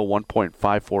 4-0,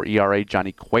 1.54 ERA.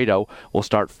 Johnny Cueto will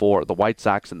start for the White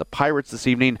Sox. And the Pirates this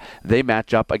evening, they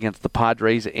match up against the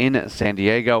Padres in San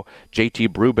Diego. JT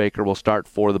Brubaker will start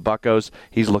for the Buccos.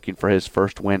 He's looking for his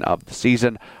first win of the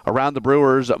season. Around the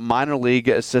Brewers minor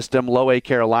league system, Low A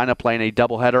Carolina playing a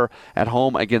doubleheader at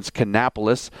home against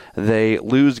Kannapolis. They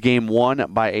lose Game 1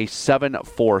 by a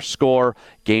 7-4 score.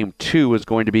 Game 2 is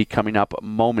going to be coming up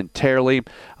momentarily.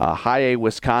 High A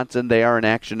Wisconsin, they are in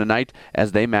action tonight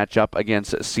as they match up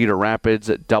against Cedar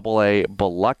Rapids. Double A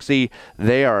Biloxi,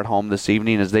 they are at home this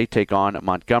evening as they take on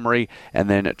Montgomery. And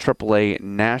then Triple A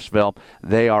Nashville,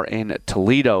 they are in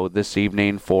Toledo this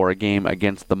evening for a game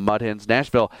against the Mud Hens.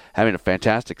 Nashville having a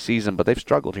fantastic season, but they've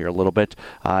struggled here a little bit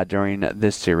during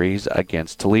this series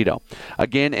against Toledo.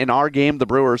 Again, in our game, the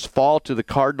Brewers fall to the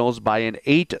Cardinals by an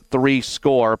 8-3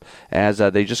 score as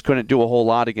they just couldn't do a whole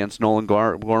lot against Nolan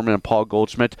Gorman and Paul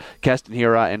Goldschmidt. Keston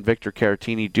Hiura and Victor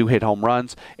Caratini do hit home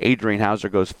runs. Adrian Hauser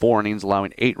goes 4 innings,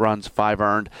 allowing 8 runs, 5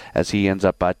 earned, as he ends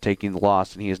up taking the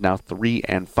loss, and he is now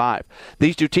 3-5.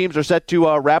 These 2 teams are set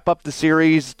to wrap up the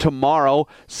series tomorrow.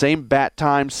 Same bat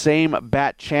time, same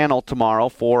bat channel tomorrow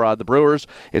for the Brewers.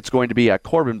 It's going to be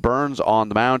Corbin Burns on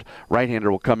the mound. Right-hander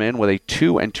will come in with a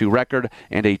 2-2 record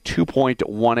and a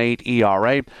 2.18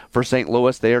 ERA. For St.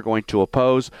 Louis, they are going to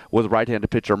oppose with right-handed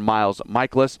pitcher Miles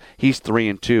Michaelis. He's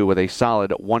 3-2 with a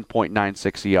solid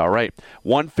 1.96 ERA.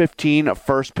 1:15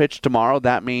 first pitch tomorrow.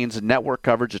 That means network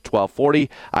coverage at 12:40.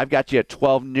 I've got you at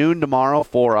 12 noon tomorrow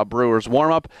for a Brewers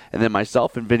warm-up, and then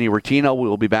myself and Vinny Rottino, we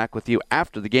will be back with you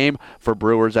after the game for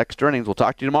Brewers Extra Innings. We'll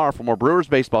talk to you tomorrow for more Brewers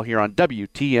baseball here on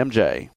WTMJ.